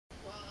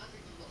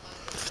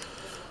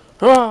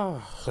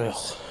Ah,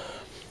 yes.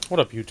 What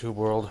up, YouTube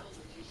world?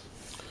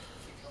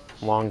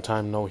 Long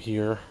time no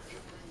hear.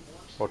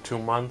 About 2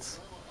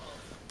 months,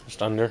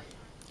 just under.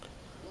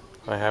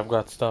 I have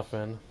got stuff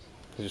in,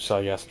 as you saw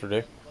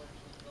yesterday.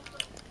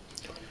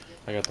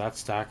 I got that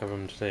stack of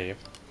them today.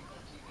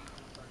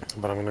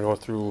 But I'm going to go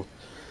through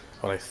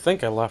what I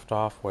think I left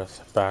off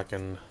with back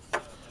in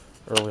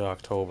early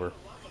October.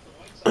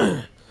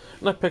 And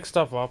I picked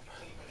stuff up.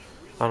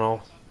 I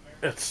don't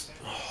know.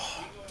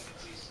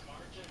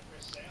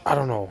 I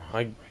don't know.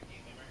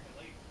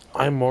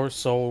 I'm more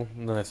so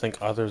than I think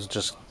others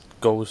just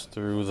goes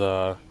through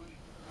the,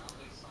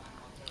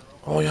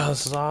 oh yeah,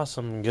 this is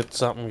awesome, get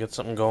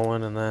something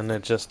going, and then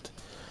it just,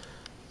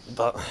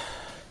 but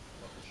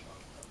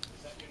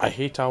I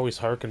hate to always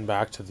harken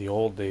back to the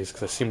old days,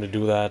 because I seem to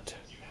do that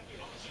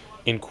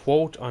in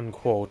quote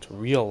unquote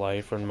real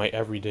life or in my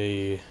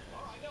everyday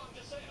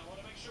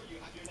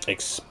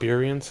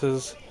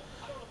experiences.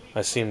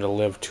 I seem to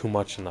live too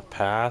much in the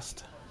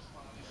past,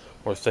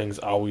 where things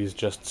always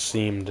just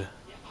seemed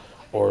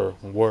or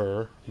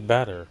were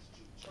better.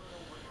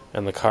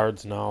 And the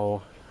cards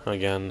now,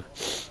 again,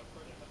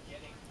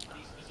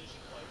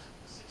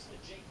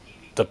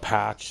 the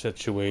patch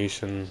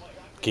situation,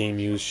 game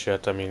used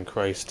shit, I mean,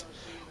 Christ.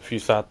 If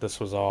you thought this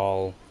was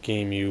all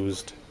game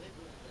used,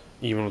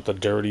 even with the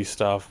dirty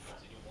stuff,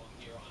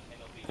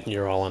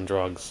 you're all on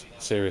drugs.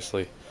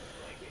 Seriously.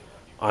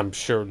 I'm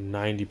sure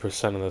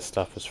 90% of this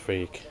stuff is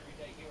fake.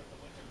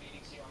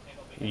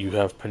 You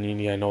have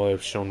Panini, I know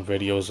they've shown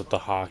videos of the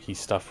hockey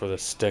stuff for the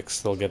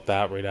sticks. They'll get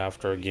that right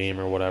after a game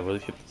or whatever.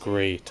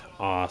 Great.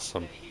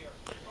 Awesome.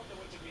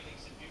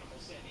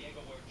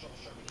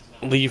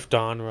 Leaf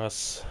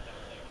Donruss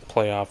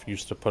playoff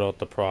used to put out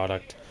the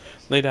product.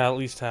 They'd at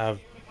least have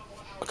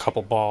a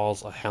couple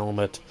balls, a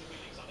helmet,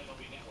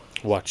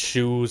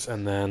 shoes,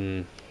 and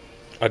then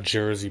a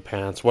jersey,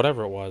 pants,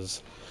 whatever it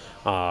was,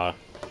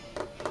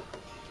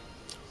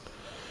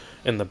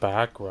 in the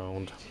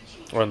background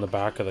or in the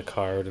back of the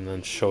card, and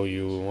then show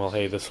you, well,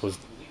 hey, this is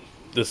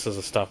the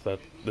stuff that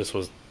this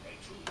was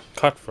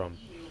cut from.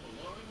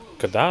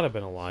 Could that have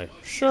been a lie?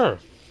 Sure.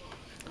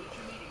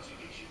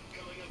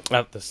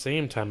 At the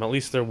same time, at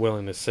least they're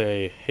willing to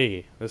say,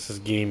 hey, this is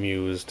game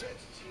used.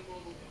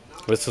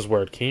 This is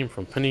where it came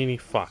from. Panini,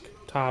 fuck.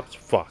 Topps,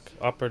 fuck.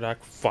 Upper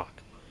Deck,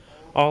 fuck.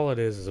 All it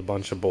is a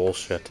bunch of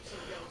bullshit.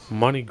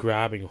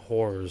 Money-grabbing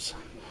whores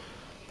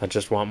that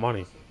just want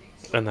money.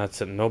 And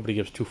that's it. Nobody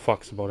gives two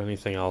fucks about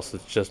anything else.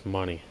 It's just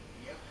money.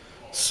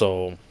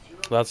 So,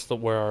 that's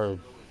where our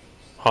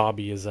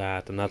hobby is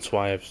at. And that's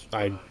why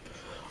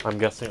I'm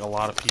guessing a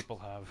lot of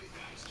people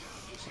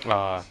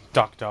have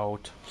ducked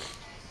out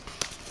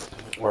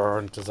or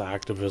aren't as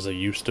active as they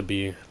used to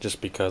be. Just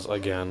because,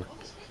 again,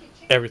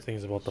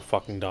 everything's about the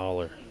fucking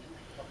dollar.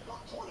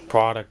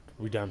 Product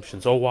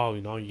redemptions. Oh wow,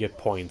 you get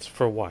points.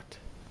 For what?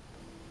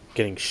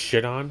 Getting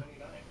shit on?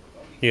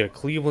 You get a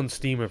Cleveland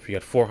Steamer if you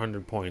get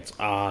 400 points.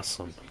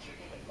 Awesome.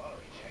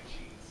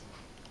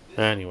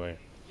 Anyway,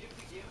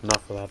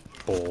 enough of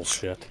that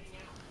bullshit.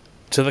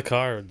 To the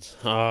cards.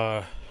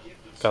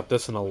 Got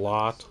this in a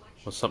lot.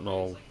 With something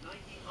I'll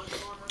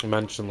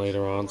mention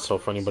later on, so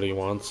if anybody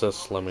wants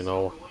this, let me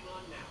know.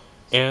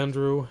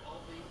 Andrew,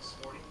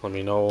 let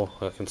me know.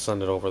 I can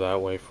send it over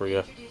that way for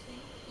you.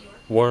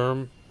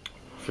 Worm,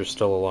 if you're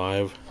still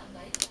alive.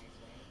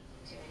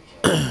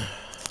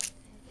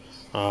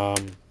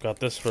 Got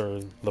this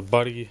for the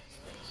buddy.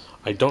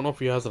 I don't know if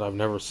he has it. I've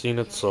never seen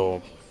it,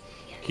 so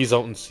he's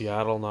out in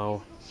Seattle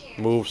now.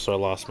 Moved, so I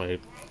lost my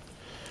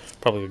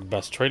probably the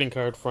best trading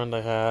card friend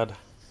I had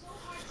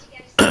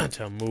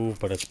to move,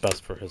 but it's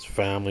best for his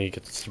family. He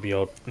gets to be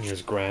out near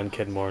his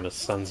grandkid more, and his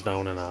son's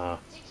down in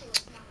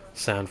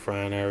San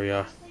Fran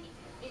area.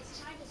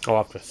 I'll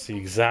have to see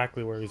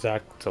exactly where he's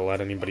at to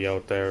let anybody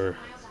out there.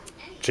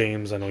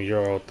 James, I know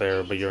you're out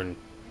there, but you're in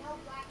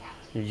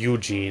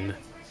Eugene.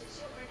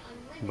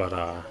 But,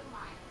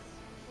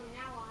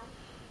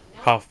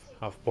 Huff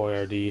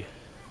Boyardee.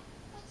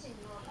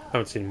 I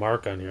haven't seen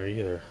Mark on here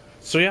either.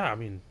 So yeah, I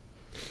mean,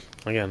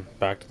 again,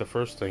 back to the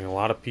first thing. A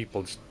lot of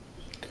people just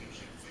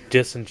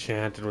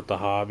disenchanted with the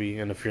hobby,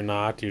 and if you're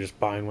not, you're just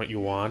buying what you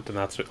want, and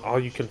that's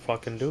all you can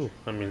fucking do.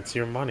 I mean, it's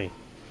your money.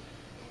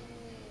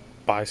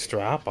 Buy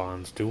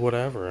strap-ons, do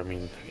whatever. I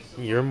mean,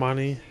 your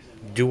money,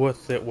 do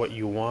with it what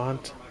you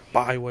want,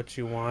 buy what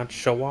you want,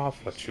 show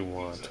off what you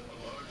want.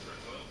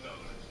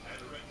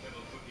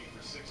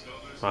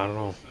 I don't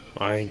know.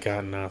 I ain't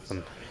got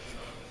nothing.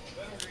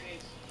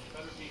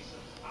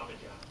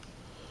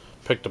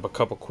 Picked up a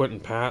couple Quentin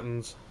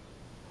Pattons,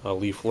 a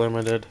Leaf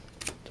Limited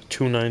to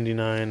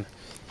 $2.99,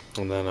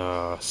 and then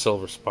a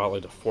Silver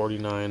Spotlight to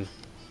 $49.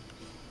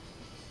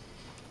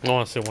 I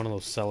want to say one of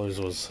those sellers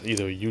was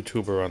either a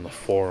YouTuber on the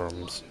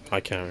forums. I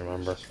can't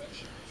remember.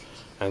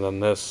 And then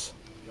this,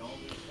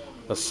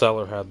 the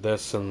seller had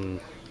this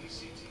and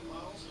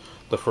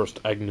the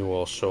first Agnew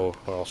I'll show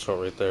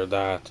right there.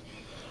 That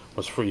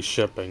was free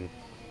shipping.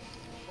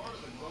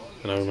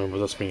 And I remember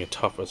this being a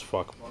tough as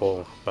fuck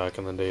pull back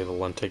in the day, the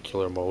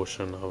lenticular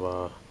motion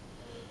of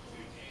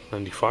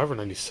 95 or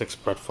 96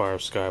 Brett Favre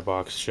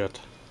Skybox shit.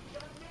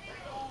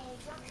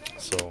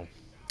 So,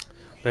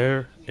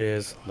 there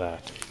is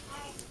that.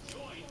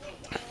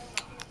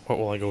 What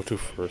will I go to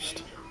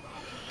first?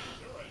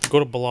 Go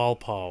to Bilal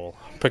Powell.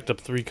 Picked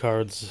up 3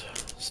 cards.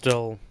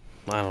 Still,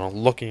 I don't know,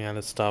 looking at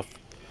his stuff.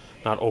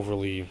 Not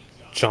overly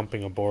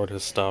jumping aboard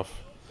his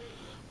stuff.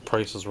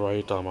 Price is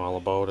right, I'm all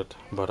about it.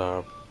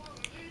 But,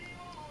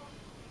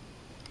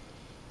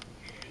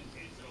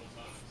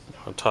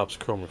 Topps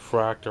Chrome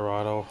Refractor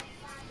Auto.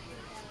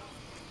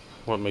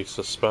 What makes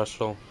this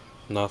special?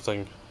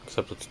 Nothing,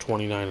 except it's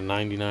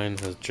 $29.99.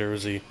 His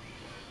jersey.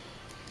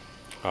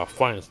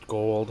 Finest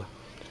Gold,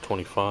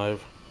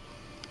 25.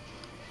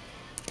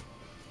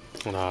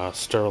 And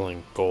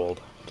Sterling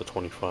Gold, to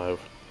 25.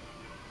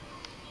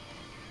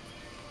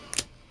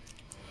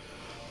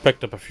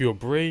 Picked up a few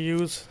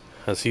Abreu's,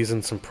 as he's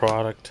in some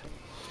product.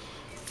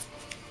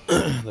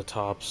 The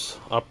Topps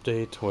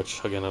Update,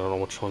 which again I don't know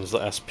which one's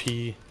the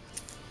SP.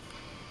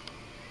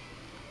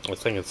 I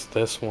think it's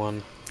this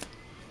one.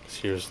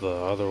 Here's the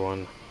other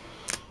one.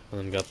 And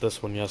then got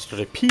this one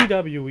yesterday.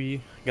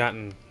 PWE.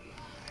 Gotten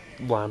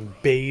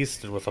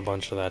lambasted with a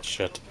bunch of that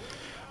shit.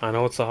 I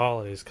know it's the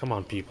holidays. Come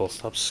on, people.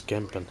 Stop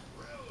skimping.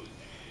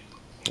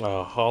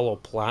 Hollow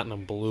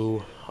Platinum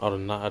Blue out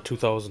of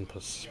 2000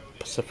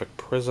 Pacific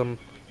Prism.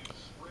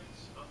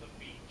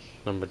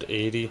 Numbered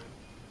 80.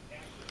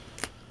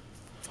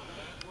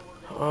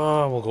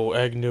 We'll go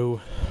Agnew.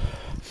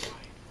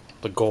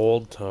 The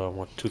gold to,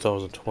 what,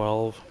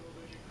 2012.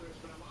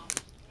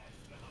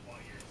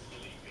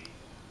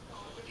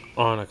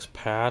 Onyx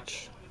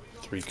Patch.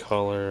 3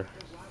 color.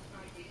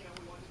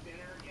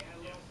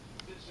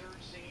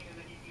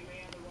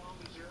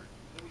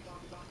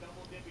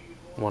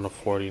 One of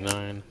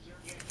 49.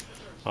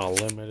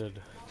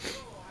 Limited.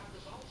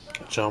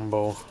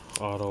 Jumbo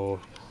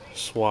Auto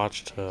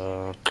Swatch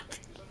to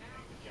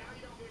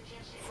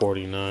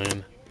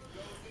 49.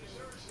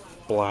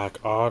 Black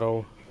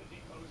Auto.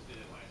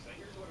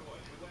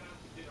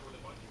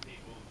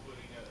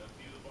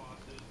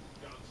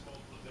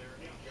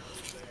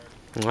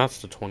 And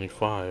that's the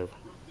 25.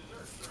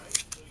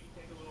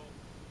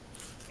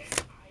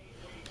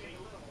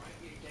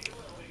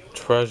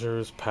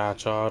 Treasures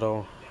Patch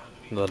Auto,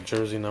 the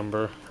jersey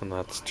number, and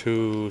that's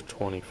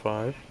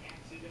 225.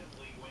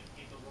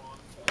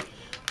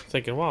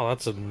 Thinking, wow,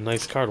 that's a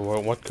nice card.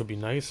 What could be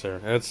nicer?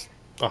 It's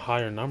a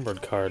higher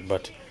numbered card,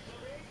 but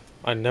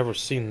I've never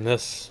seen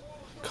this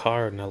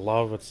card, and I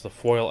love it's the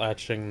foil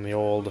etching, the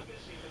old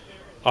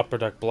Upper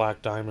Deck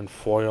Black Diamond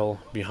foil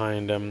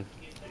behind him,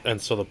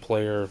 and so the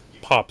player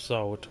pops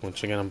out,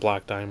 which again in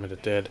Black Diamond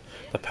it did.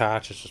 The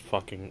patch is just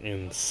fucking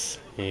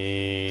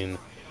insane.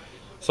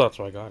 So that's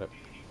why I got it.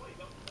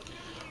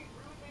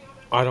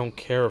 I don't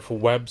care if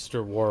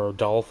Webster wore a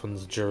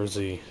Dolphins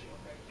jersey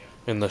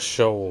in the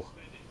show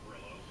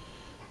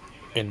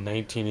in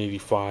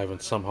 1985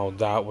 and somehow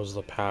that was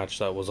the patch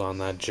that was on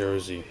that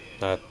jersey.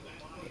 That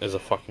is a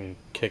fucking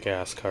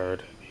kick-ass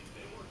card.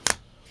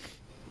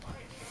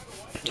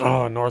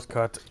 Oh,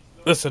 Northcutt.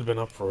 This had been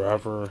up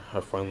forever. I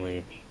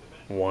finally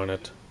won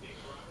it.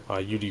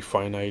 UD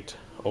Finite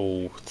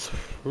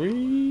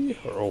 03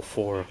 or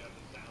 04?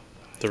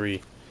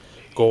 3.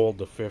 Gold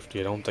to 50.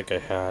 I don't think I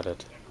had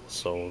it.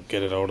 So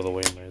get it out of the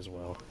way, might as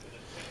well.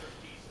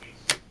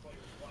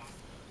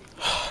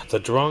 The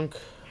Drunk.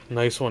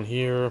 Nice one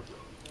here.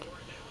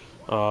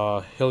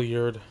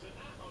 Hilliard.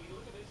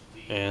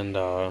 And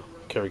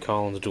Kerry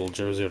Collins dual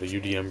jersey out of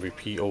UD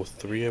MVP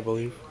 03, I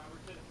believe.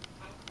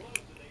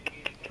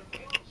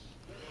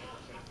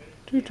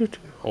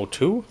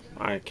 02?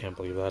 I can't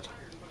believe that.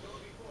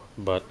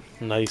 But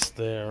nice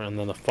there. And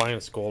then the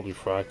Finest Gold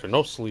Refractor.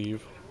 No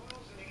sleeve.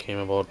 Came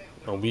about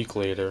a week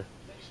later.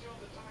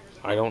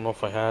 I don't know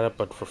if I had it,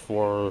 but for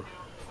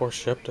 4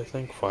 shipped, I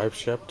think. 5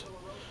 shipped.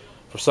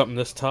 For something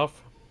this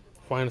tough,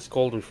 Finest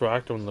Gold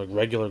Refractor when the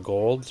regular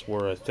golds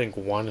were, I think,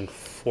 1 in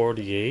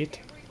 48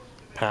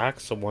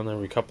 packs, so 1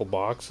 every couple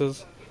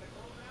boxes.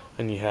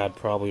 And you had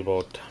probably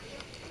about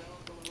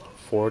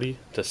 40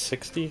 to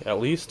 60 at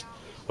least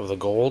of the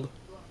gold.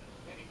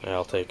 Yeah,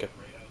 I'll take it.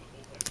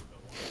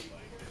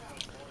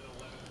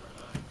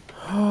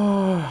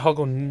 I'll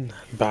go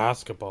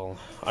basketball.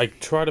 I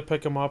try to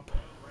pick them up,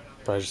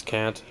 but I just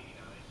can't.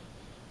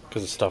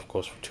 Because the stuff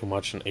goes for too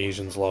much, and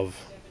Asians love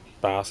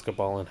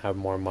basketball and have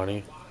more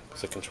money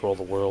because they control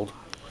the world.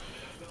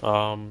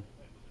 But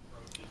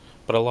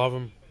I love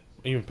them.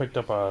 I even picked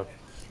up right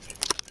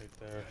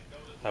there,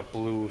 that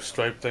blue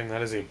stripe thing.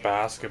 That is a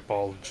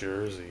basketball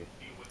jersey.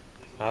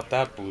 Not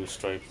that blue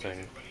stripe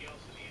thing.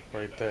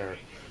 Right there.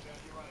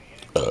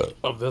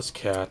 Of this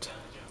cat.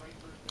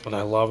 And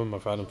I love him.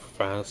 I've had him for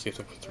fantasy, I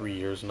think, for 3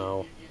 years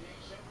now.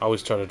 I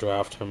always try to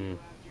draft him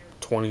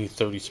 20,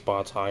 30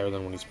 spots higher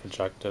than when he's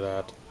projected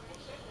at.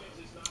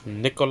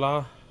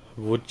 Nikola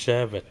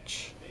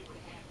Vucevic.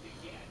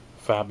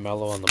 Fab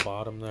Mellow on the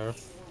bottom there.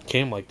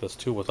 Came like this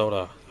too without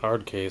a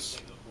hard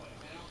case.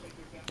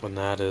 And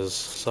that is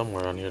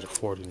somewhere on here to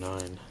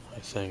 49, I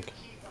think.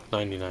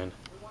 99.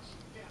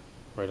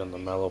 Right on the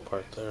mellow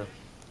part there.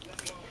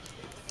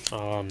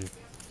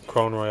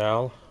 Crown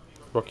Royale,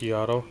 rookie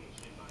auto.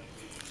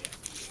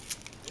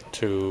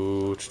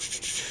 To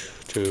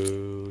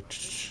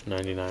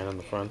 99 on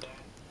the front.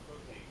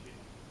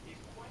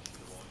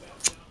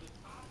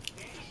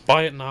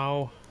 Buy it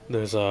now.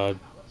 There's a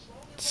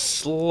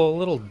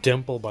little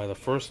dimple by the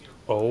first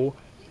O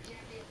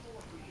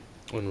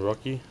in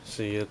rookie.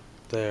 See it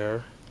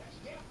there.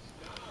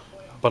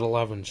 But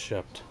 11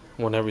 shipped.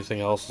 When everything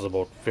else is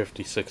about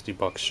 50, 60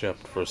 bucks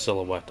shipped for a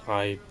silhouette.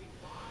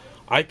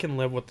 I can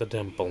live with the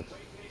dimple.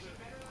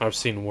 I've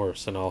seen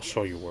worse, and I'll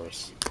show you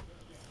worse.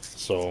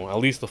 So at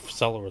least the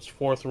seller was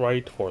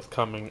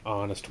forthcoming,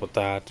 honest with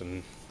that,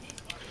 and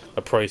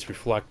the price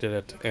reflected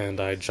it, and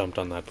I jumped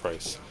on that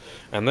price.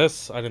 And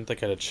this, I didn't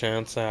think I had a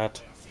chance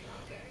at.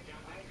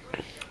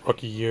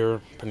 Rookie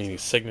year, Panini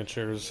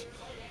signatures,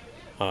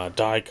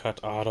 die cut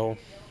auto.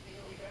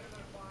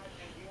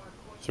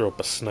 Threw up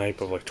a snipe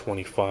of like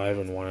 25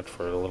 and won it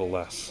for a little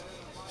less.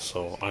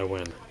 So I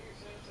win.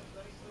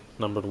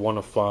 Numbered 1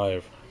 of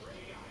 5.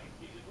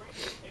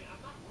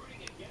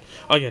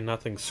 Again,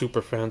 nothing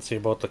super fancy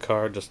about the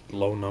card, just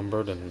low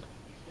numbered, and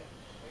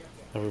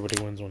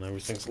everybody wins when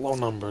everything's low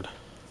numbered.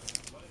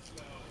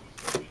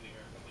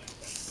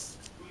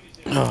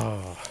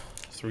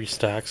 3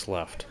 stacks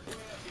left.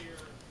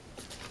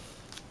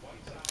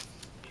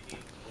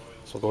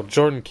 So we'll go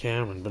Jordan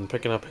Cameron, been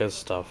picking up his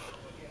stuff.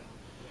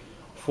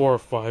 4 or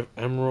 5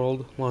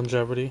 Emerald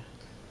longevity.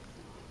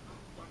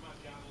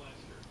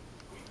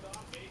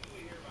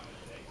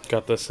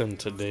 Got this in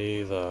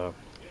today, the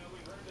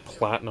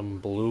Platinum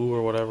Blue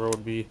or whatever it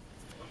would be.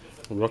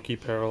 Rookie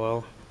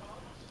parallel.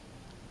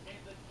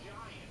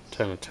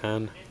 10 of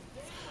 10.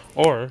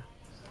 Or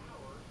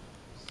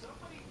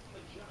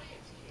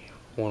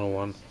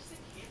 101.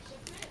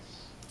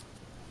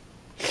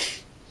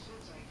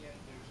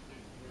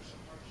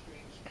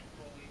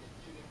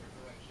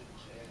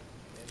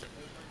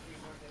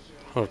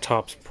 Or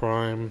Topps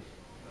Prime.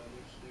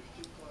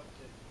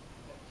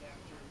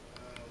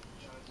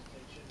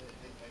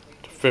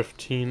 To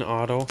 15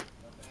 auto.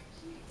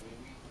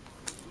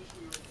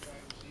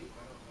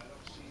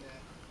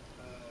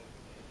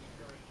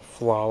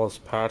 Flawless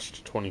patch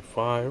to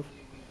 25.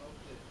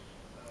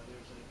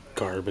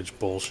 Garbage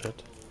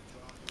bullshit.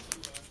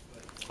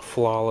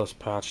 Flawless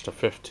patch to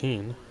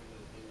 15.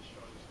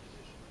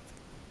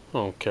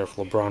 Oh,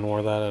 careful, LeBron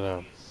wore that at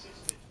a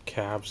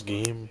Cavs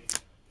game.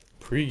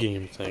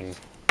 Pre-game thing.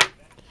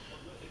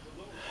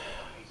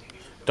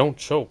 Don't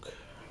choke.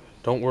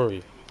 Don't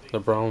worry. The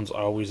Browns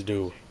always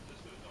do.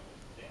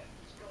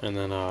 And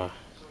then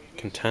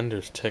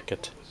contenders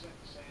ticket.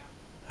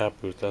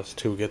 Happy with us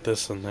too. Get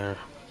this in there.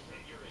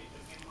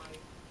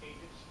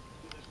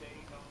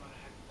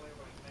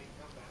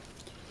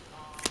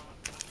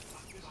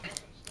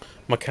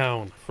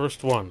 McCown,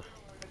 first one.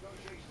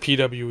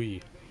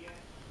 PWE.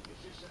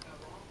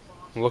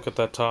 Look at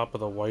that top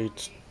of the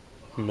white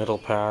middle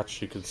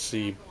patch. You can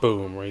see,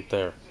 boom, right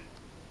there.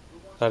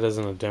 That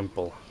isn't a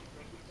dimple.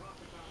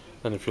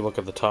 Then if you look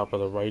at the top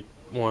of the right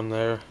one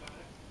there,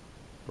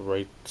 the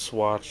right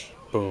swatch,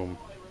 boom.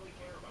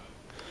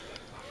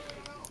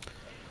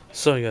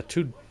 So you got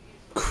 2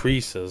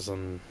 creases,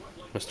 and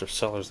Mr.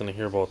 Seller's gonna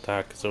hear about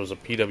that because there was a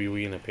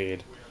PWE and I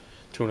paid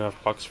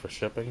 $2.50 for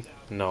shipping.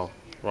 No,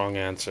 wrong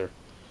answer.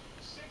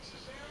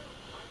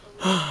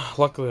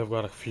 Luckily I've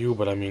got a few,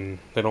 but I mean,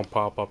 they don't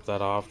pop up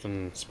that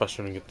often,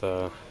 especially when you get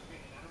the,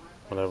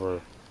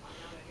 whatever,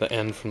 the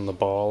end from the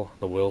ball,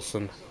 the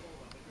Wilson.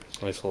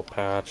 Nice little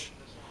patch.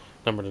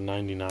 Number to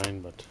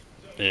 99, but,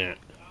 yeah.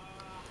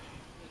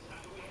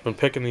 Been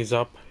picking these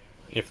up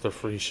if they're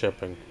free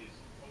shipping.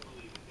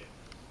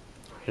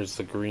 Here's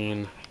the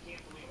green,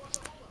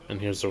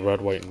 and here's the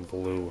red, white, and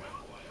blue.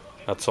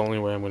 That's the only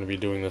way I'm going to be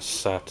doing this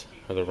set,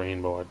 or the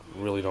rainbow. I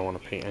really don't want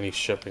to pay any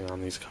shipping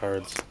on these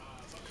cards.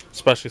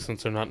 Especially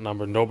since they're not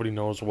numbered. Nobody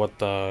knows what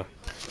the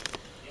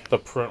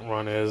print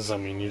run is. I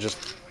mean, you're just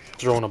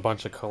throwing a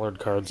bunch of colored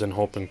cards in,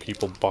 hoping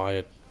people buy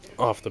it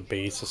off the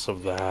basis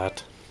of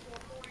that.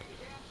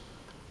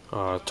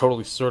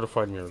 Totally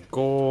certified mirror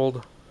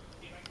gold.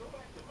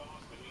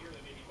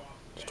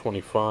 It's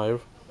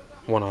 25.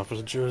 One off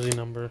his jersey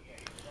number.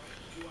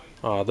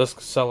 This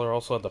seller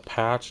also had the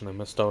patch, and I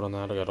missed out on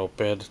that. I got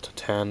outbid to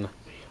 10.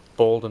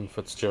 Bolden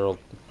Fitzgerald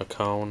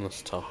McCown.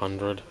 This to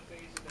 100.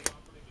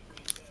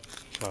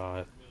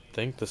 I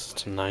think this is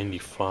to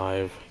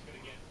 95.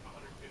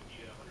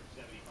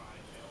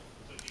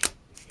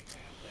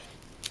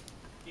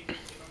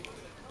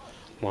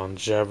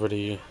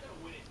 Longevity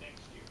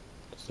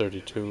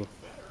 32.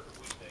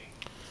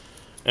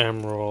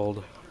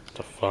 Emerald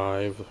to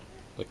 5.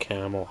 The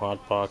Camel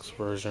Hot Box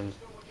version.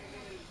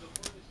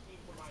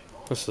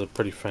 This is a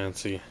pretty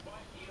fancy.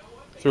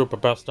 Threw up a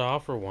best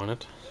offer, won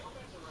it.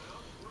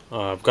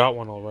 I've got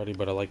one already,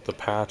 but I like the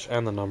patch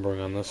and the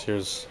numbering on this.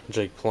 Here's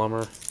Jake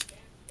Plummer.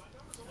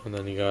 And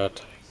then you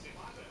got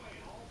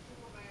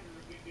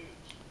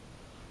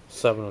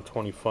 7 of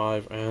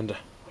 25 and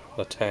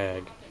the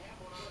tag.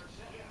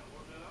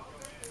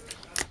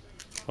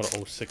 What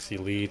a 06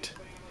 Elite.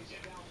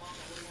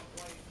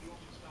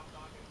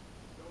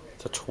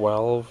 It's a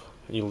 12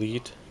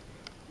 Elite.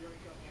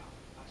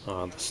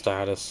 The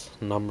status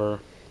number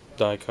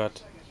die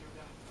cut.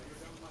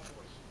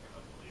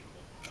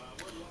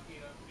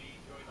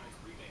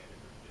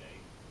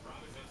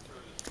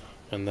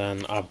 And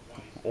then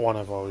one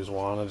I've always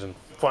wanted and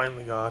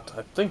finally got.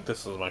 I think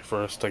this is my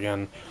first.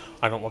 Again,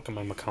 I don't look at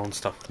my McCown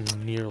stuff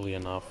nearly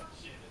enough.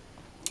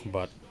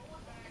 But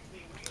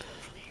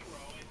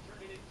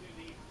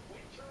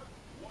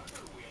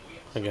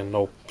again,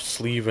 no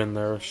sleeve in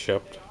there,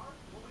 shipped.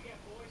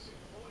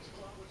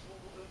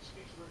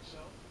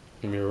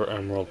 Mirror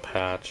Emerald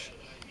patch.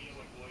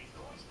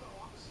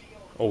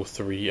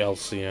 03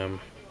 LCM.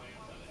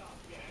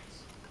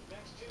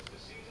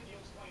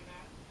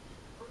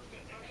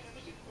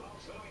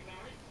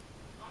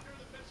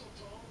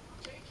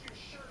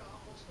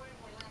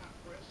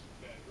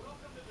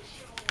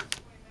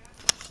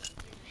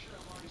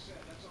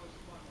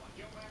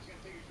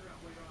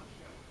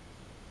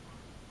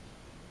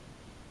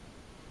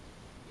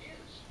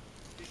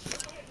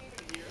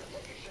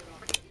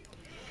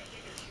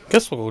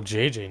 Guess we'll go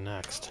JJ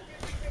next.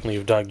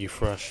 Leave Dougie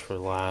fresh for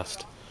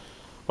last.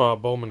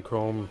 Bowman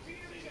Chrome.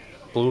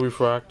 Blue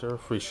refractor,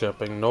 free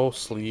shipping, no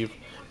sleeve.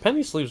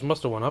 Penny sleeves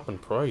must have went up in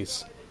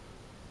price.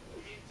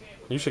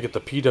 You should get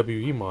the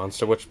PWE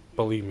monster, which,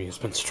 believe me, has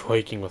been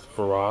striking with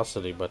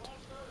ferocity, but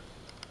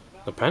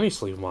the penny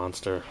sleeve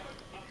monster.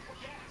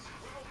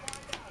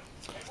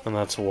 And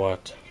that's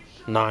what?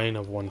 9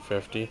 of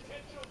 150.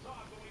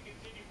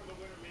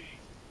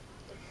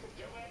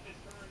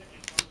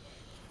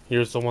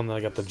 Here's the one that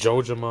I got the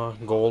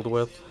Jojima gold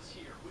with.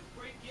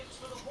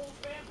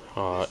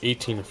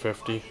 18 of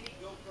 50.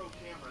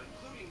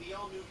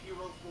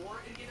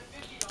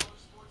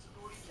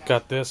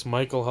 Got this.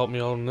 Michael helped me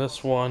out on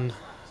this one.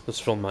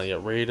 This film not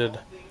yet rated.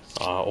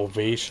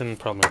 Ovation,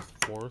 probably my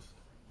 4th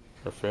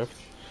or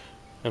 5th.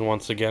 And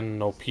once again,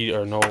 no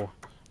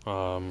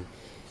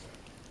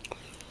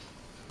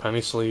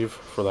penny sleeve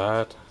for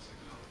that.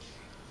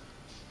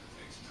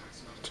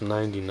 To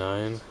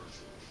 99.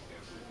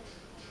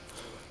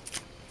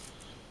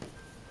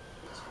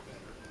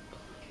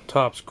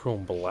 Topps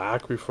Chrome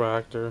Black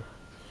refractor.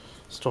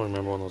 Still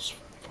remember when those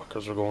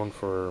fuckers were going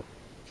for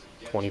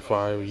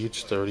 25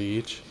 each, 30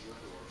 each.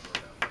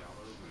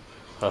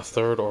 A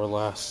third or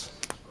less.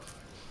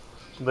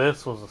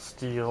 This was a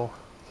steal.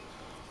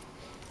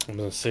 I'm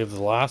gonna save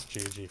the last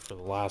JG for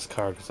the last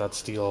card because that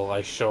steal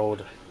I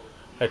showed.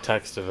 I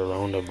texted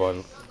around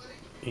about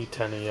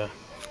 8-10 of you.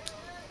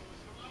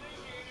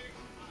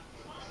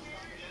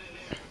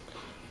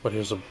 But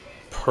here's a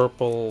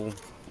purple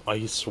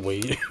ice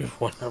wave,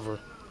 whatever.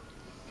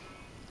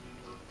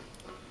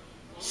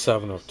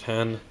 7 of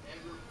 10.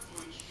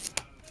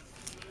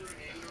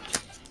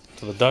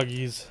 To the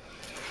Dougies.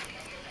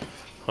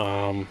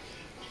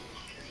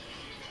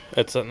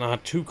 It's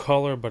not two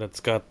color, but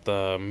it's got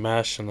the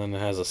mesh, and then it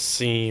has a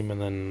seam,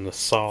 and then the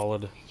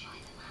solid.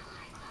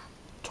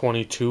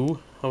 22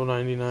 of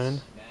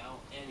 99.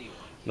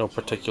 No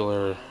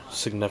particular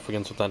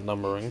significance with that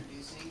numbering.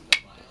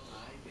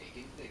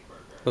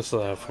 This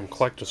is from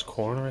Collector's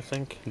Corner, I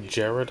think.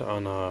 Jared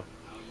on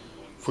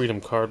Freedom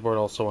Cardboard,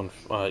 also on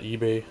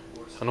eBay.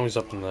 I know he's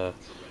up in the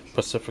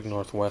Pacific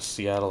Northwest,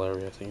 Seattle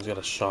area. I think he's got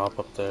a shop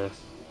up there.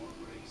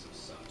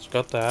 So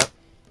got that.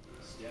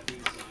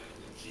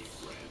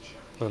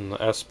 Then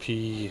the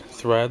SP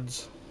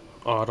Threads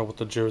auto with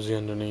the jersey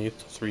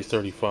underneath,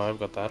 $335.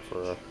 Got that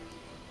for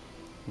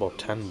about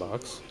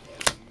 $10.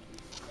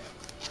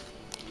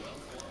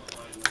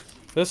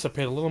 This I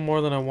paid a little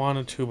more than I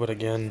wanted to, but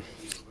again,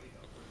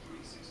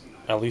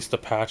 at least the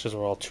patches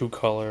were all two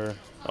color.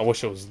 I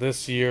wish it was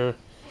this year.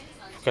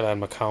 Could have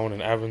had McCown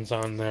and Evans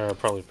on there. I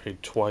probably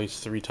paid twice,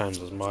 3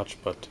 times as much,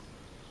 but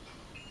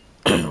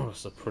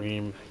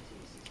Supreme.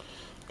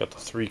 Got the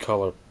 3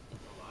 color,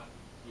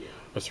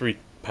 or 3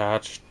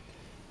 patch,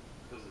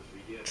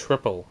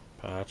 triple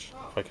patch,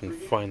 if I can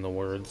find the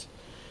words.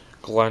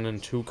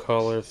 Glennon 2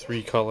 color,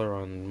 3 color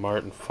on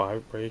Martin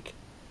 5 break.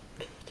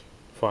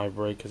 5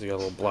 break because he got a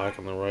little black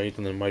on the right,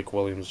 and then Mike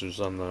Williams, who's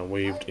on the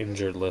waived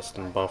injured list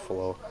in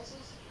Buffalo.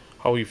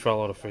 How he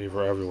fell out of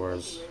favor everywhere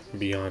is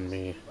beyond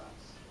me.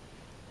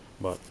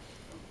 But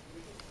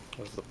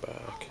there's the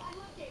back.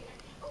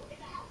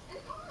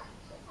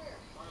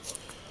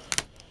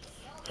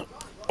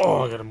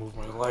 Oh, I gotta move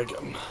my leg.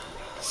 I'm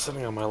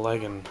sitting on my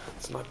leg and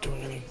it's not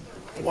doing any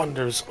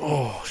wonders.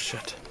 Oh,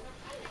 shit.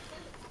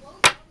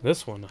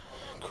 This one,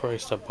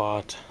 Christ, I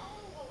bought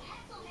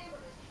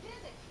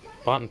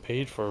and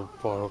paid for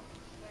about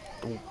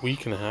a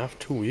week and a half,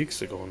 2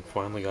 weeks ago, and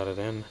finally got it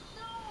in.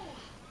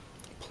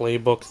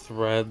 Playbook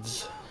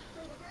Threads,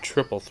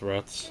 triple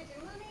threats.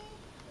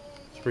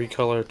 3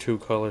 color, 2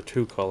 color,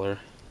 2 color.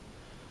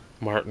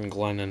 Martin,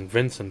 Glenn, and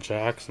Vincent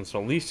Jackson.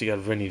 So at least you got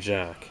Vinny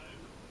Jack.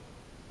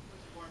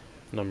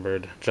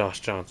 Numbered Josh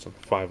Johnson,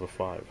 5 of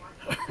 5.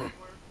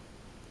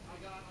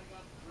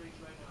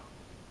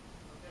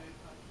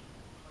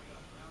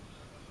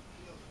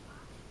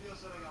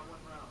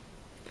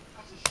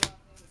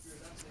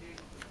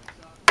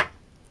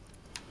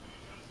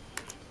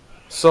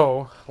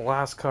 So,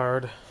 last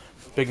card,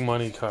 big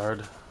money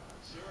card.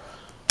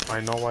 I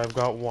know I've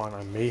got one.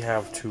 I may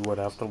have two. I'd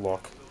have to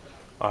look.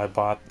 I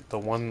bought the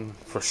one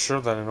for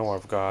sure that I know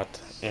I've got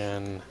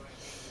in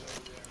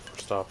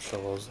Stop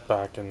Shellos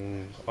back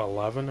in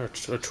 11 or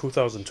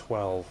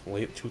 2012,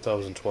 late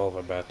 2012,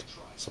 I bet.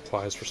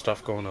 Supplies for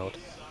stuff going out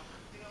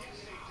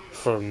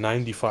for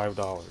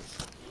 $95.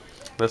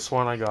 This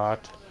one I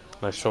got,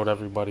 and I showed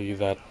everybody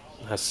that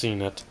has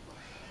seen it,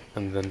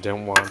 and then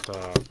didn't want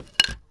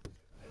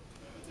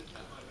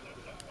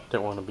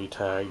to be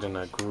tagged in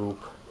a group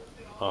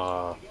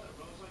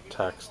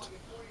text,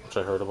 which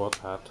I heard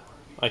about that.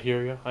 I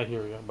hear you,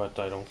 but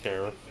I don't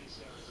care.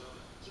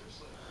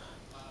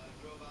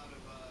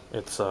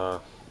 It's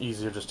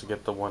easier just to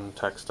get the one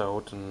text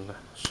out and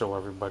show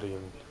everybody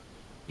and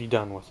be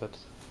done with it.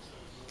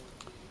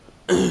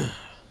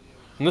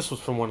 And this was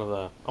from one of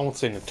the, I won't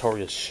say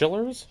notorious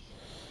shillers,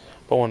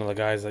 but one of the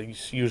guys that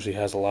usually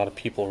has a lot of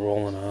people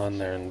rolling on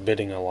there and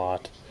bidding a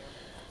lot.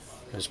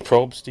 There's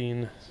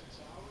Probstein,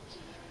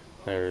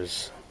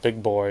 there's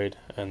Big Boyd,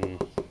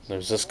 and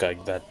there's this guy,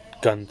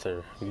 that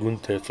Gunther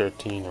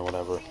 13 or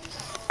whatever.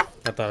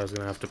 I thought I was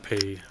going to have to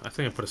pay, I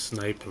think I put a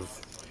snipe of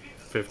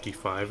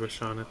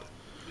 55-ish on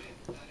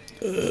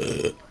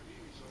it.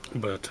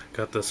 But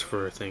got this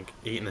for, I think,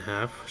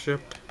 8.5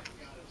 shipped.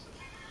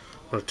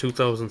 Or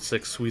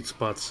 2006 Sweet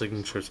Spot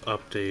Signatures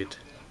update.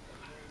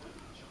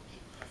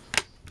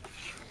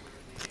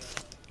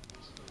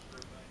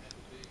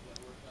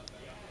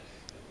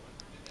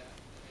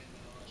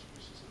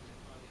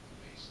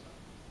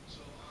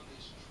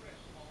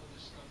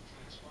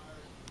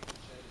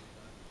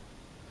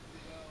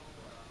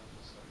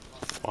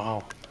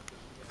 Wow.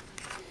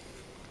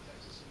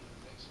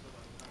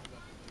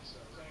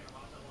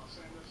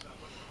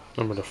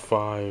 Number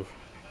 5.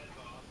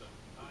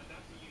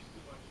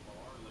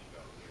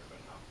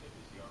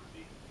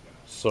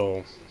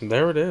 So,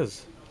 there it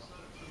is.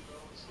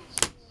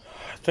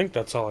 I think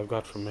that's all I've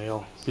got for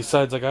mail.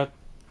 Besides, I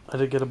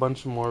did get a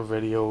bunch of more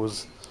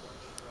videos.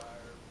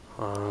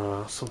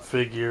 Some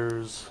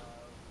figures.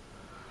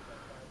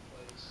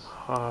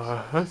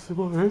 That's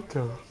about it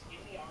though.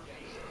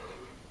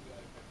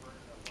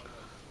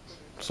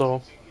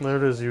 So, there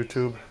it is,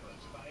 YouTube.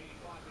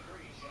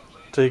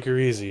 Take her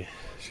easy.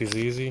 She's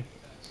easy.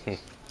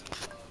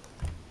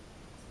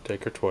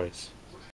 Take her twice.